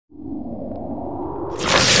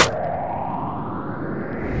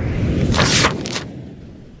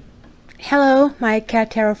Hello, my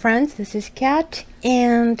Cat Tarot friends. This is Cat,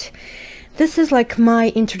 and this is like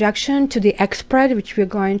my introduction to the X spread, which we're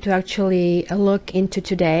going to actually look into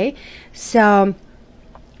today. So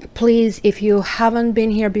please, if you haven't been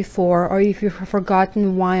here before, or if you've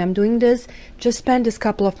forgotten why I'm doing this, just spend this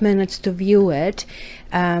couple of minutes to view it.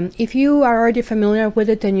 If you are already familiar with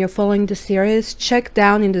it and you're following the series, check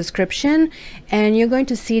down in the description and you're going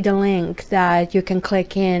to see the link that you can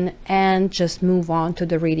click in and just move on to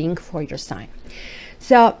the reading for your sign.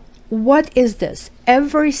 So what is this?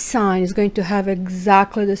 Every sign is going to have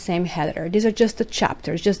exactly the same header. These are just the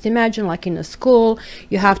chapters. Just imagine like in a school,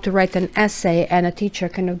 you have to write an essay and a teacher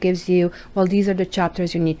kind of gives you, well, these are the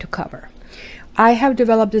chapters you need to cover. I have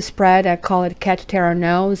developed this spread. I call it Cat Tarot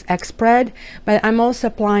Knows X spread, but I'm also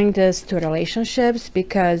applying this to relationships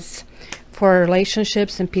because for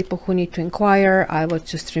relationships and people who need to inquire, I will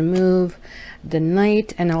just remove the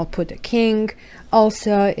knight and I'll put a king.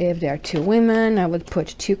 Also, if there are two women, I would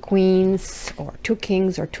put two queens or two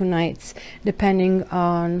kings or two knights, depending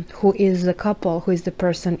on who is the couple, who is the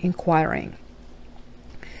person inquiring.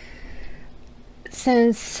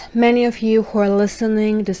 Since many of you who are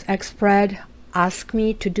listening this X spread ask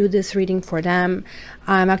me to do this reading for them,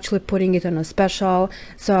 I'm actually putting it on a special,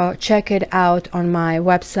 so check it out on my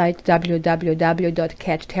website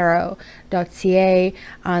www.cattarot.ca.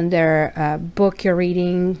 under book your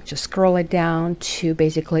reading, just scroll it down to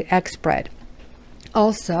basically X spread.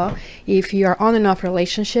 Also, if you are on and off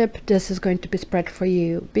relationship, this is going to be spread for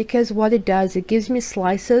you, because what it does, it gives me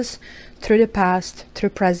slices through the past,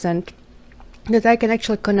 through present, that I can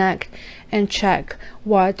actually connect and check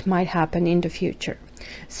what might happen in the future.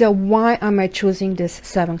 So why am I choosing these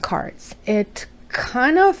 7 cards? It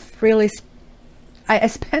kind of really, I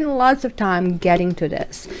spent lots of time getting to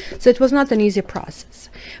this, so it was not an easy process,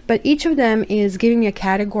 but each of them is giving me a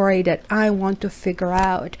category that I want to figure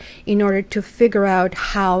out in order to figure out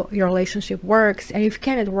how your relationship works, and if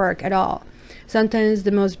can it work at all. Sometimes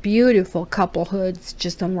the most beautiful couplehoods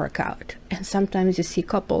just don't work out, and sometimes you see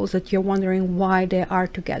couples that you're wondering why they are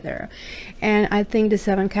together, and I think the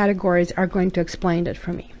 7 categories are going to explain that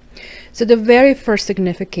for me. So the very first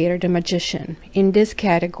significator, the magician, in this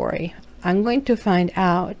category, I'm going to find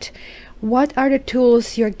out what are the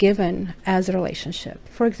tools you're given as a relationship.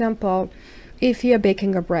 For example, if you're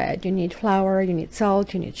baking a bread, you need flour, you need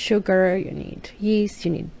salt, you need sugar, you need yeast,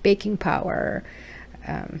 you need baking powder,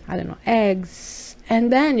 I don't know, eggs,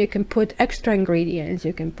 and then you can put extra ingredients.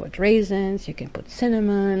 You can put raisins, you can put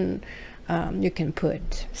cinnamon, you can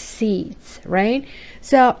put seeds, right?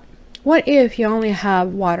 So what if you only have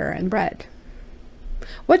water and bread?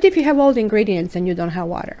 What if you have all the ingredients and you don't have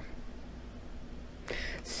water?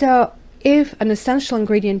 So if an essential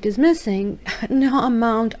ingredient is missing, no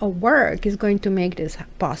amount of work is going to make this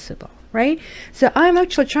possible, right? So I'm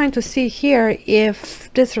actually trying to see here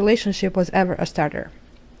if this relationship was ever a starter.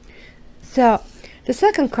 So the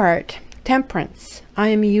second card, Temperance, I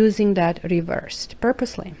am using that reversed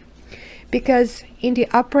purposely, because in the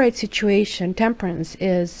upright situation, Temperance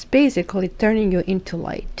is basically turning you into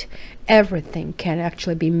light. Everything can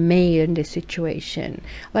actually be made in this situation.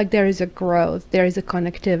 Like there is a growth, there is a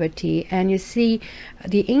connectivity, and you see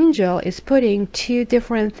the angel is putting 2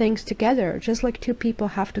 different things together, just like 2 people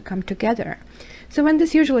have to come together. So when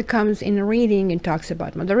this usually comes in a reading and talks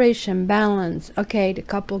about moderation, balance, okay, the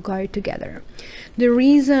couple got together. The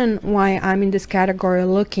reason why I'm in this category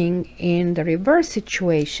looking in the reverse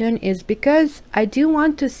situation is because I do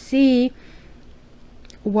want to see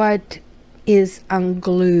what is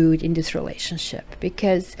unglued in this relationship,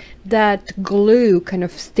 because that glue kind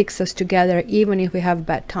of sticks us together even if we have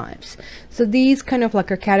bad times. So these kind of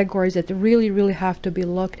like are categories that really have to be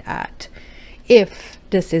looked at if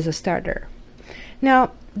this is a starter.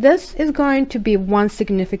 Now this is going to be one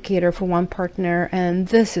significator for one partner, and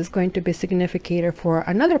this is going to be a significator for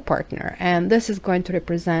another partner, and this is going to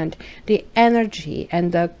represent the energy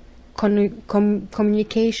and the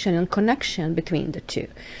communication and connection between the two.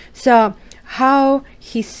 So how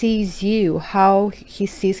he sees you, how he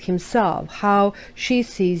sees himself, how she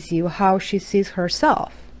sees you, how she sees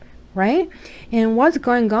herself, right? And what's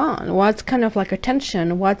going on, what's kind of like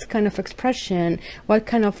attention, what's kind of expression, what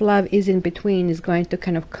kind of love is in between is going to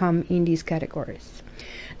kind of come in these categories.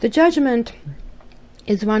 The Judgment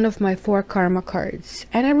is one of my 4 karma cards,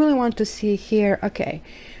 and I really want to see here, okay,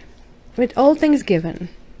 with all things given,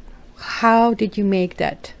 how did you make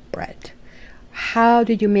that bread? How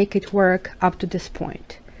did you make it work up to this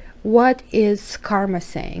point? What is karma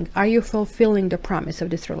saying? Are you fulfilling the promise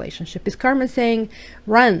of this relationship? Is karma saying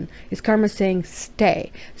run? Is karma saying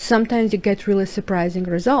stay? Sometimes you get really surprising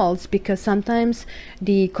results, because sometimes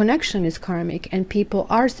the connection is karmic and people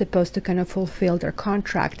are supposed to kind of fulfill their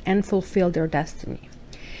contract and fulfill their destiny.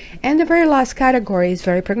 And the very last category is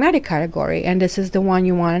very pragmatic category, and this is the one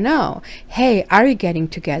you want to know. Hey, are we getting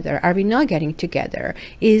together? Are we not getting together?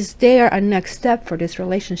 Is there a next step for this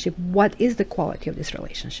relationship? What is the quality of this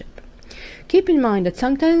relationship? Keep in mind that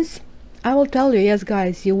sometimes I will tell you, yes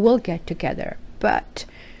guys, you will get together, but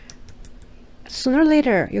sooner or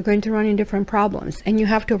later you're going to run into different problems and you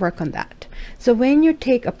have to work on that. So when you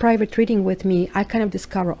take a private reading with me, I kind of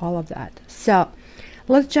discover all of that. So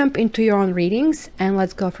let's jump into your own readings and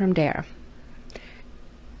let's go from there.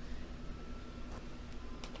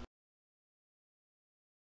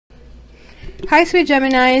 Hi sweet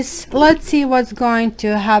Geminis, let's see what's going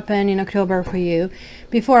to happen in October for you.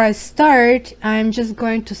 Before I start, I'm just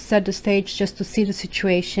going to set the stage just to see the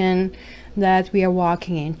situation that we are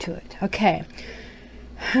walking into it. Okay.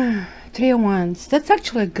 3 of Wands, that's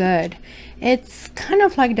actually good. It's kind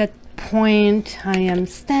of like that point, I am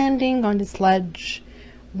standing on this ledge.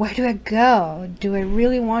 Where do I go? Do I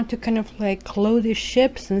really want to kind of like load these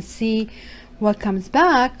ships and see what comes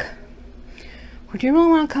back? Or do you really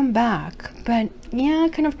want to come back? But yeah, I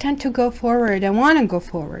kind of tend to go forward. I want to go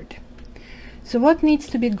forward. So what needs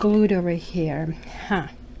to be glued over here?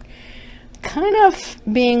 Kind of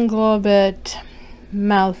being a little bit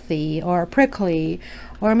mouthy or prickly,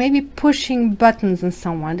 or maybe pushing buttons on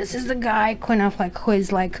someone. This is the guy kind of like who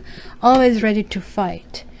is like always ready to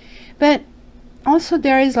fight. But also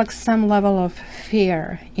there is like some level of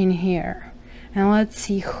fear in here. And let's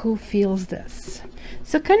see who feels this.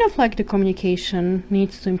 So kind of like the communication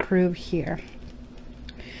needs to improve here.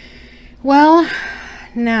 Well,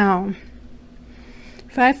 now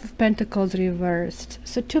 5 of Pentacles reversed.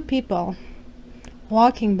 So 2 people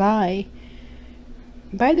walking by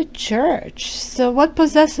the church. So what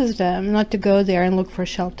possesses them not to go there and look for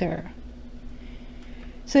shelter?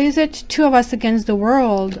 So is it 2 of us against the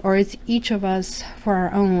world, or is each of us for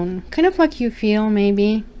our own? Kind of like you feel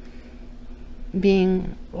maybe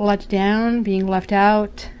being let down, being left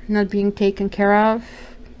out, not being taken care of.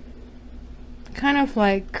 Kind of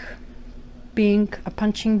like being a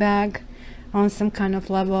punching bag on some kind of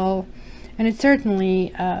level. And it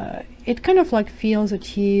certainly, it kind of like feels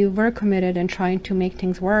that you were committed and trying to make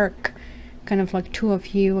things work. Kind of like 2 of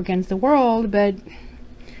you against the world, but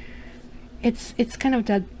it's kind of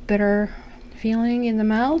that bitter feeling in the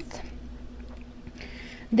mouth.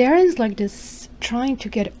 There is like this trying to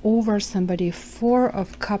get over somebody. 4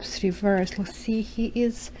 of Cups reversed. Let's see, he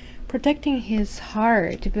is protecting his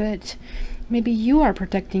heart, but maybe you are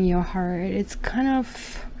protecting your heart. It's kind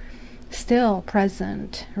of still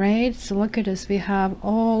present, right? So look at this, we have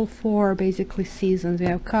all 4 basically seasons. We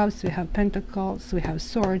have Cups, we have Pentacles, we have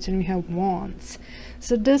Swords, and we have Wands.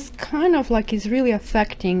 So this kind of like is really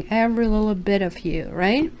affecting every little bit of you,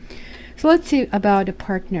 right? So let's see about a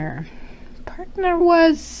partner. Partner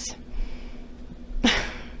was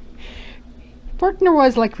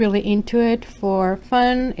like really into it for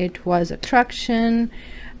fun. It was attraction,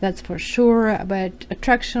 that's for sure, but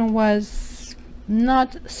attraction was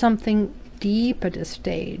not something deep at this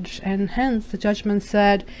stage, and hence the judgment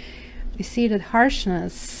said, you see that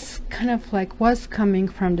harshness kind of like was coming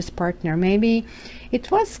from this partner. Maybe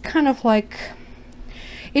it was kind of like,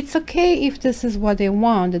 it's okay if this is what they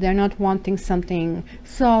want, that they're not wanting something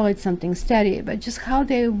solid, something steady, but just how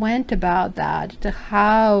they went about that,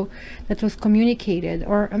 how that was communicated.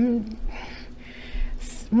 Or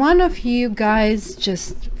one of you guys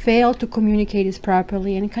just failed to communicate this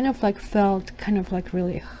properly and kind of like felt kind of like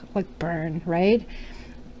really like burn, right?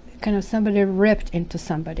 Kind of somebody ripped into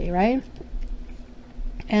somebody, right?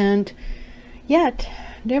 And yet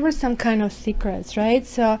there were some kind of secrets, right?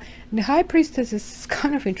 So the High Priestess is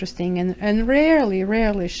kind of interesting and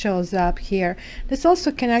rarely shows up here. This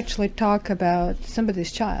also can actually talk about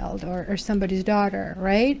somebody's child or somebody's daughter,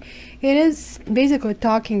 right? It is basically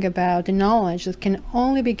talking about the knowledge that can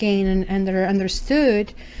only be gained and that are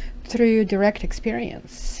understood through direct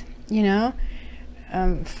experience, you know?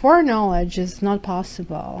 Foreknowledge is not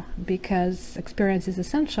possible because experience is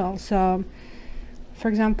essential. So for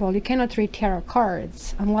example, you cannot read tarot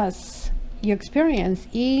cards unless you experience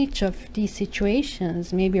each of these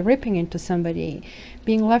situations, maybe ripping into somebody,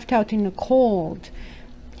 being left out in the cold,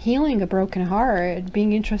 healing a broken heart,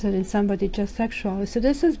 being interested in somebody just sexually. So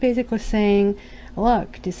this is basically saying,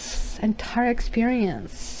 look, this entire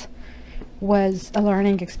experience was a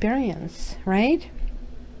learning experience, right?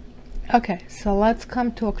 Okay, so let's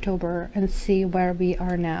come to October and see where we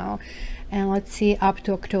are now. And let's see up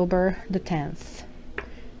to October the 10th.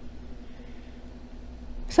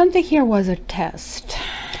 Something here was a test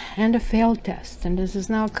and a failed test. And this is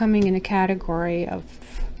now coming in a category of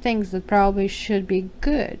things that probably should be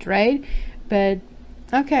good, right? But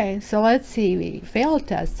okay, so let's see. We failed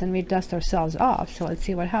tests and we dust ourselves off. So let's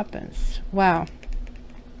see what happens. Wow.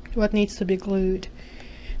 What needs to be glued?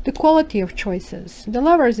 The quality of choices. The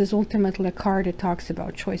Lovers is ultimately a card that talks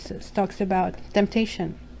about choices, talks about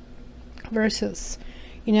temptation versus,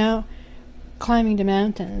 you know, climbing the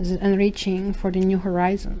mountains and reaching for the new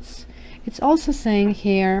horizons. It's also saying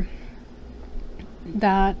here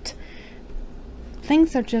that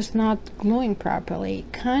things are just not gluing properly.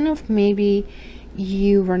 Kind of maybe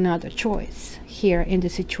you were not a choice here in the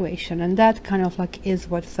situation, and that kind of like is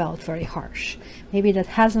what felt very harsh. Maybe that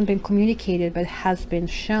hasn't been communicated but has been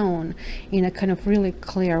shown in a kind of really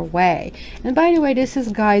clear way. And by the way, this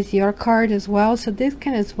is, guys, your card as well, so this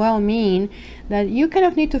can as well mean that you kind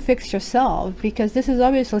of need to fix yourself, because this is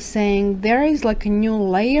obviously saying there is like a new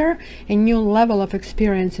layer, a new level of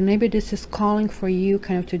experience, and maybe this is calling for you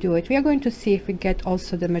kind of to do it. We are going to see if we get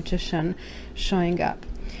also the Magician showing up.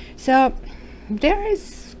 So there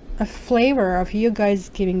is a flavor of you guys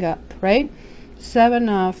giving up, right? 7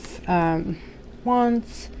 of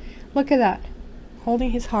Wands. Look at that,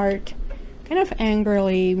 holding his heart kind of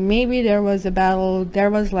angrily. Maybe there was a battle, there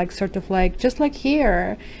was like sort of like, just like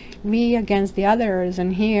here, me against the others,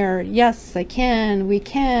 and here, yes, I can, we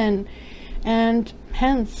can. And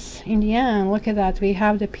hence, in the end, look at that, we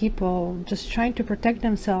have the people just trying to protect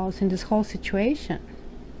themselves in this whole situation.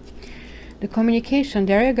 The communication,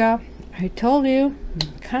 there you go. I told you,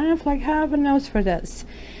 kind of like have a nose for this.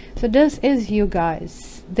 So this is you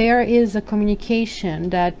guys. There is a communication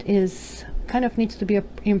that is kind of needs to be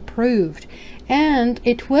improved, and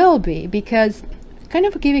it will be, because kind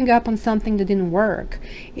of giving up on something that didn't work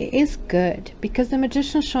is good, because the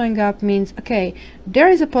Magician showing up means, okay, there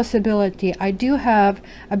is a possibility. I do have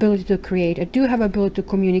ability to create, I do have ability to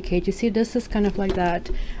communicate. You see, this is kind of like that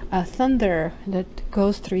thunder that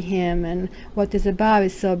goes through him, and what is above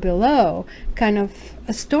is so below, kind of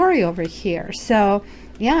a story over here. So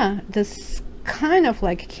yeah, this kind of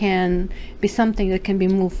like can be something that can be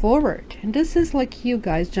moved forward, and this is like you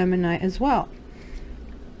guys, Gemini, as well.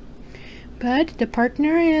 But the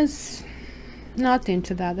partner is not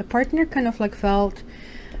into that. The partner kind of like felt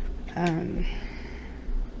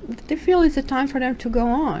they feel it's a time for them to go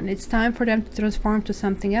on. It's time for them to transform to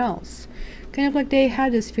something else. Kind of like they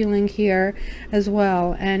had this feeling here as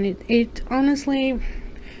well, and it honestly,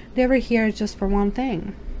 they were here just for one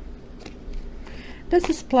thing. This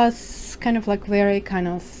is plus kind of like very kind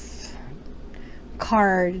of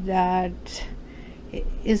card that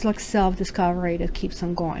is like self-discovery that keeps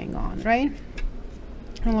on going on, right?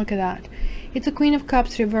 And look at that, it's a Queen of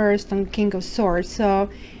Cups reversed on King of Swords. So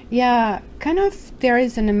yeah, kind of there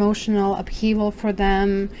is an emotional upheaval for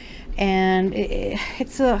them, and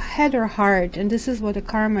it's a head or heart, and this is what the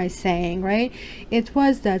karma is saying, right? It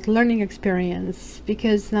was that learning experience,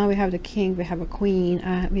 because now we have the King, we have a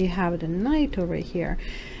Queen, we have the Knight over here,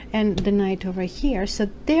 and the Knight over here. So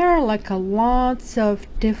there are like a lots of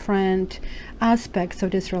different aspects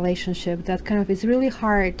of this relationship that kind of is really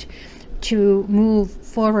hard to move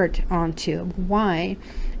forward onto. Why?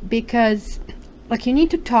 Because like you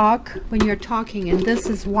need to talk when you're talking, and this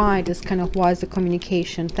is why this kind of was a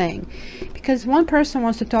communication thing, because one person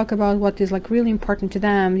wants to talk about what is like really important to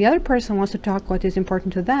them, the other person wants to talk what is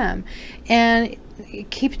important to them, and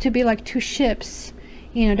it keeps to be like two ships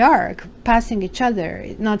in the dark, passing each other,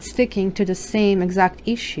 not sticking to the same exact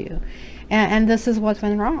issue. And this is what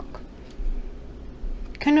went wrong.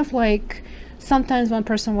 Kind of like sometimes one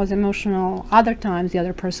person was emotional, other times the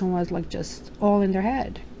other person was like just all in their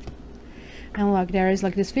head. And look, there is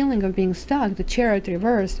like this feeling of being stuck. The Chariot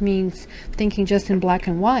reverse means thinking just in black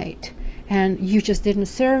and white, and you just didn't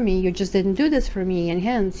serve me, you just didn't do this for me, and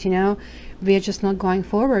hence, you know, we are just not going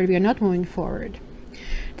forward, we are not moving forward.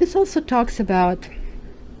 This also talks about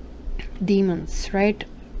demons, right?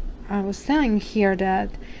 I was saying here that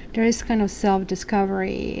there is kind of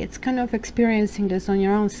self-discovery. It's kind of experiencing this on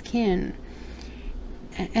your own skin,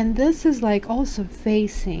 and this is like also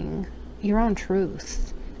facing your own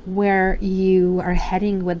truth, where you are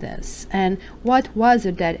heading with this, and what was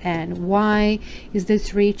a dead end. Why is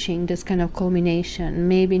this reaching this kind of culmination?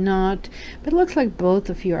 Maybe not, but it looks like both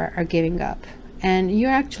of you are giving up, and you're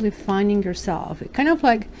actually finding yourself. Kind of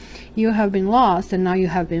like you have been lost and now you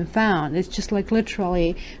have been found. It's just like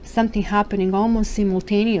literally something happening almost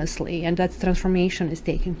simultaneously, and that transformation is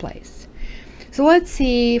taking place. So let's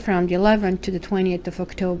see from the 11th to the 20th of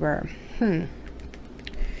October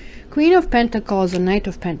Queen of Pentacles and Knight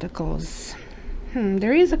of Pentacles.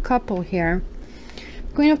 There is a couple here.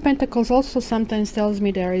 Queen of Pentacles also sometimes tells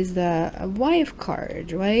me there is the wife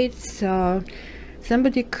card, right? So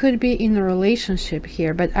somebody could be in a relationship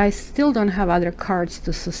here, but I still don't have other cards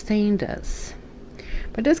to sustain this.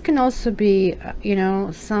 But this can also be, you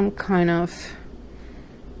know, some kind of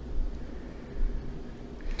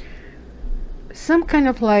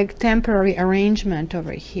like temporary arrangement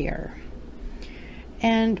over here.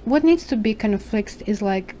 And what needs to be kind of fixed is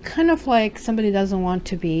like kind of like somebody doesn't want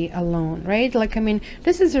to be alone, right? Like, I mean,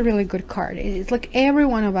 this is a really good card. It's like every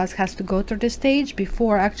one of us has to go through this stage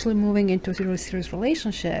before actually moving into a serious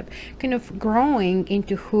relationship, kind of growing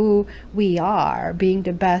into who we are, being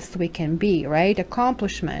the best we can be, right?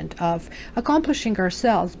 Accomplishment of accomplishing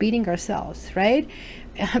ourselves, beating ourselves, right?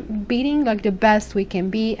 Beating like the best we can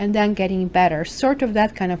be and then getting better, sort of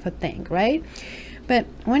that kind of a thing, right? But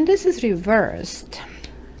when this is reversed,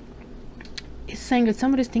 it's saying that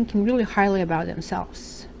somebody's thinking really highly about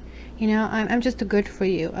themselves. You know, I'm just good for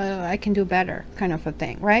you. I can do better, kind of a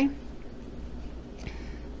thing, right?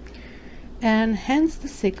 And hence the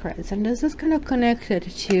secrets. And this is kind of connected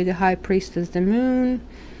to the High Priestess. The moon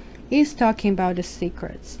is talking about the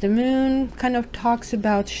secrets. The moon kind of talks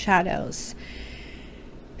about shadows.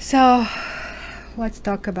 So let's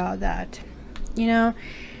talk about that. You know,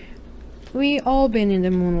 we all been in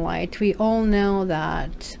the moonlight. We all know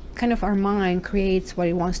that kind of our mind creates what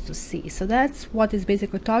it wants to see. So that's what is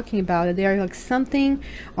basically talking about. There's like something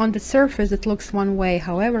on the surface that looks one way,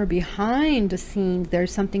 however behind the scenes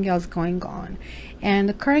there's something else going on, and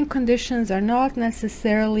the current conditions are not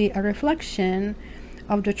necessarily a reflection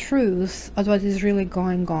of the truth of what is really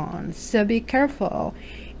going on. So be careful,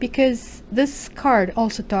 because this card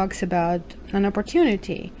also talks about an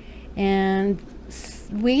opportunity and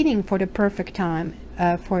waiting for the perfect time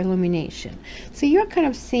for illumination. So you're kind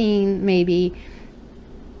of seeing, maybe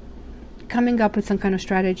coming up with some kind of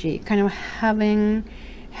strategy, kind of having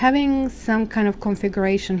some kind of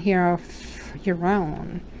configuration here of your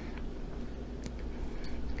own.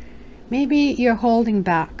 Maybe you're holding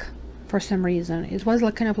back for some reason. It was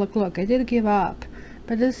like kind of like, look, I did give up,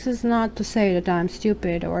 but this is not to say that I'm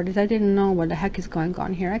stupid or that I didn't know what the heck is going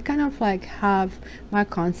on here. I kind of like have my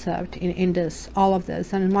concept in this, all of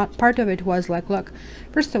this, and part of it was like, look,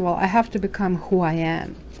 first of all, I have to become who I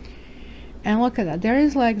am. And look at that, there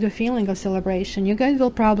is like the feeling of celebration. You guys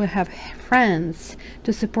will probably have friends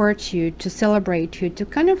to support you, to celebrate you, to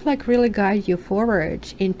kind of like really guide you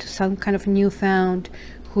forward into some kind of newfound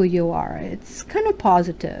who you are. It's kind of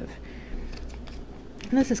positive.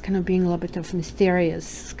 This is kind of being a little bit of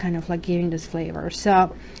mysterious, kind of like giving this flavor.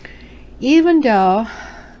 So even though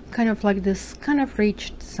kind of like this kind of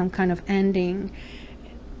reached some kind of ending,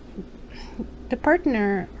 the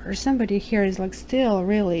partner or somebody here is like still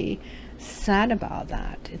really sad about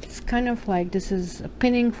that. It's kind of like this is a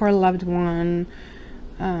pinning for a loved one,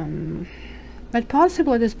 but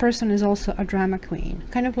possibly this person is also a drama queen.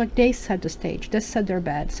 Kind of like they set the stage, they set their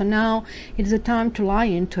bed. So now it's the time to lie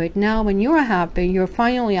into it. Now when you're happy, you're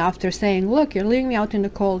finally, after saying, look, you're leaving me out in the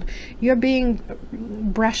cold, you're being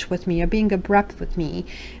brash with me, you're being abrupt with me,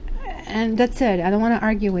 and that's it. I don't want to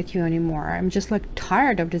argue with you anymore. I'm just like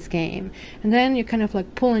tired of this game. And then you kind of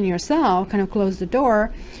like pull in yourself, kind of close the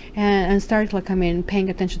door and start like, I mean, paying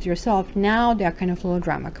attention to yourself. Now they're kind of a little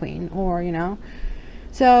drama queen, or, you know.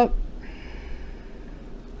 So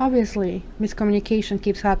obviously miscommunication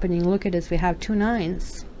keeps happening. Look at this, we have 2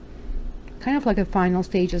 9s, kind of like the final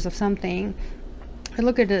stages of something. But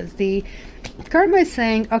look at this, the karma is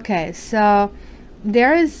saying, okay, so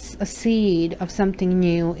there is a seed of something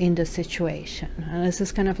new in this situation, and this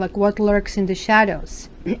is kind of like what lurks in the shadows.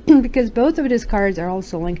 Because both of these cards are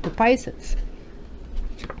also linked to Pisces,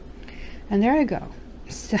 and there you go.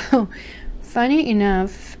 So funny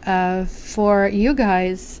enough, for you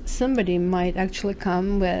guys, somebody might actually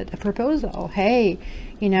come with a proposal. Hey,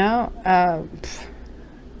 you know,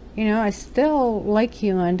 I still like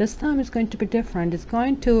you, and this time it's going to be different. It's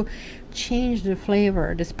going to change the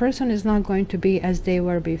flavor. This person is not going to be as they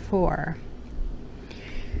were before.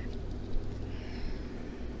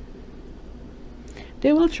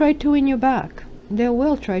 They will try to win you back. They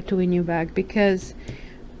will try to win you back, because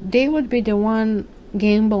they would be the one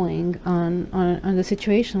gambling on the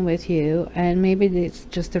situation with you. And maybe it's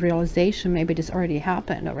just a realization, maybe this already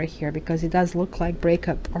happened over here, because it does look like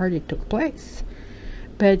breakup already took place.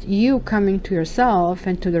 But you coming to yourself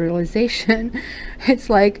and to the realization, it's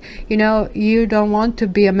like, you know, you don't want to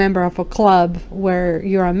be a member of a club where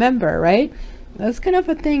you're a member, right? that's kind of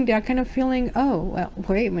a thing. They're kind of feeling, oh, well,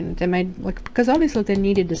 wait a minute, they might, like, because obviously they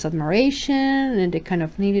needed this admiration and they kind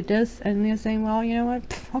of needed this, and they're saying, well, you know what,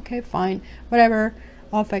 pff, okay, fine, whatever,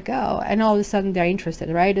 off I go. And all of a sudden they're interested,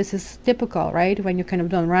 right? This is typical, right? When you kind of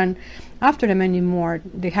don't run after them anymore,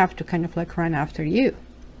 they have to kind of like run after you.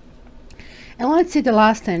 And let's see the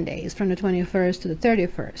last 10 days from the 21st to the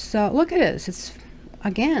 31st. So look at this. It's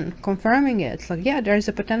again confirming it. It's like, yeah, there is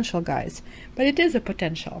a potential, guys, but it is a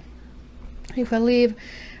potential. If I leave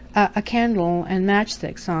a candle and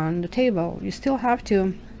matchsticks on the table, you still have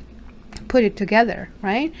to put it together,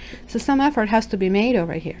 right? So some effort has to be made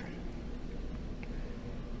over here.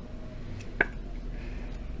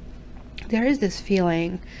 There is this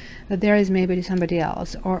feeling that there is maybe somebody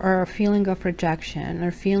else, or a feeling of rejection, or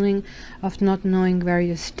feeling of not knowing where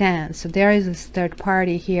you stand. So there is this third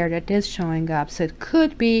party here that is showing up. So it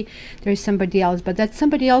could be there is somebody else, but that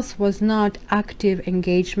somebody else was not active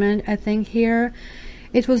engagement, I think here.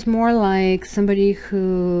 It was more like somebody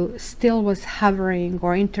who still was hovering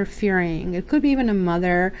or interfering. It could be even a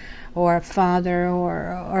mother or a father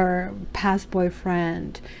or past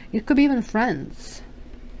boyfriend. It could be even friends.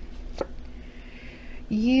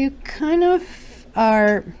 You kind of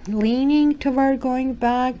are leaning toward going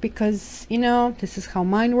back because, you know, this is how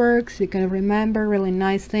mind works. You can remember really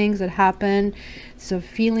nice things that happened. So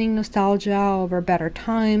feeling nostalgia over better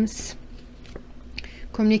times.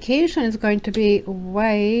 Communication is going to be,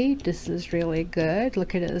 wait, this is really good.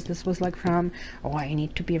 Look at this. This was like from, oh, I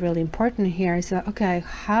need to be really important here. So, okay,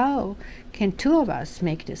 how can two of us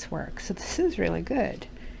make this work? So this is really good.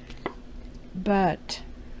 But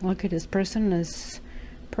look at this person is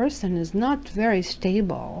not very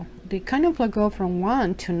stable. They kind of like go from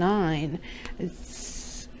 1 to 9.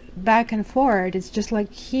 It's back and forth. It's just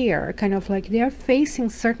like here, kind of like they're facing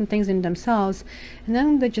certain things in themselves, and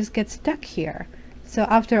then they just get stuck here. So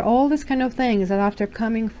after all this kind of things, and after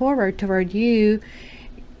coming forward toward you,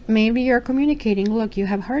 maybe you're communicating, look, you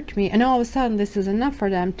have hurt me, and all of a sudden this is enough for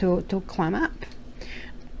them to climb up.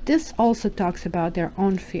 This also talks about their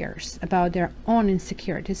own fears, about their own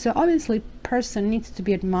insecurities. So obviously person needs to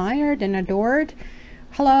be admired and adored.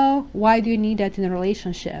 Hello, why do you need that in a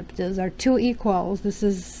relationship? These are two equals. This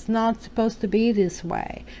is not supposed to be this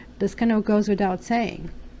way. This kind of goes without saying.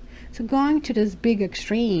 So going to this big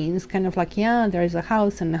extremes, kind of like, yeah, there's a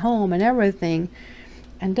house and a home and everything,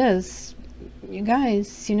 and this, you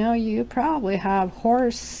guys, you know, you probably have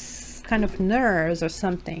horse kind of nerves or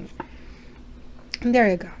something. There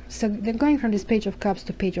you go. So they're going from this Page of Cups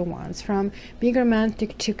to Page of Wands, from being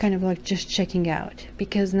romantic to kind of like just checking out,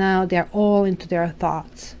 because now they're all into their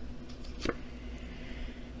thoughts.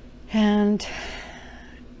 And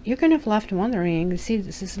you're kind of left wondering, see,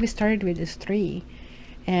 we started with this 3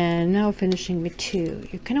 and now finishing with 2.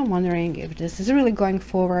 You're kind of wondering if this is really going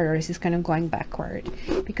forward or is this kind of going backward,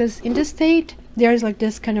 because in this state there's like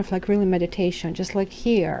this kind of like really meditation, just like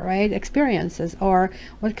here, right? Experiences, or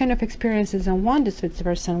what kind of experiences I want this with this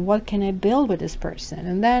person, what can I build with this person,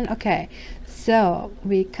 and then okay, so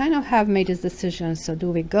we kind of have made this decision. So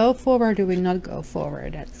do we go forward, do we not go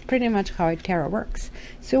forward? That's pretty much how tarot works.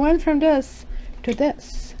 So we went from this to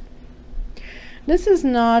this. This is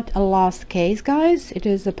not a lost case, guys. It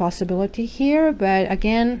is a possibility here, but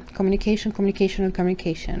again, communication, communication, and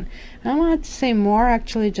communication. I want to say more.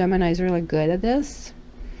 Actually, Gemini is really good at this,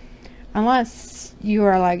 unless you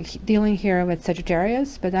are like dealing here with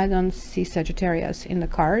Sagittarius, but I don't see Sagittarius in the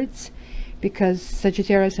cards, because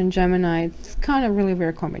Sagittarius and Gemini, it's kind of really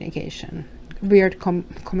weird communication. Weird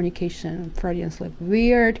communication, Freudian slip.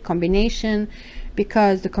 Weird combination,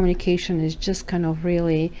 because the communication is just kind of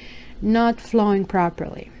really not flowing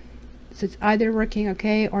properly. So it's either working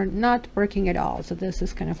okay or not working at all. So this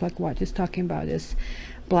is kind of like what he's talking about, is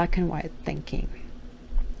black and white thinking.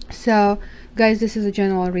 So guys, this is a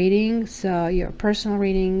general reading, so your personal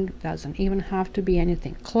reading doesn't even have to be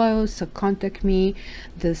anything close. So contact me.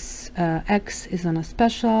 This X is on a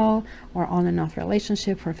special or on and off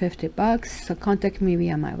relationship for $50. So contact me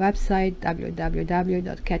via my website,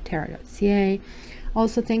 www.cattarot.ca.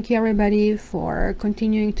 Also, thank you everybody for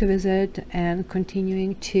continuing to visit and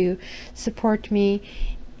continuing to support me.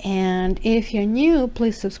 And if you're new,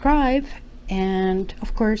 please subscribe. And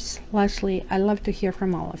of course, lastly, I love to hear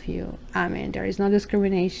from all of you. I mean, there is no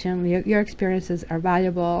discrimination. Your experiences are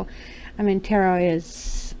valuable. I mean, tarot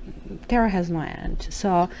has no end.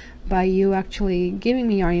 So by you actually giving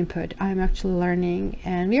me your input, I'm actually learning,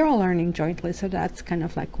 and we're all learning jointly. So that's kind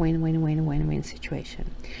of like win-win-win-win-win situation.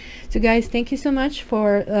 So guys, thank you so much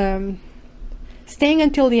for staying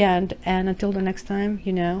until the end, and until the next time,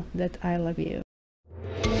 you know that I love you.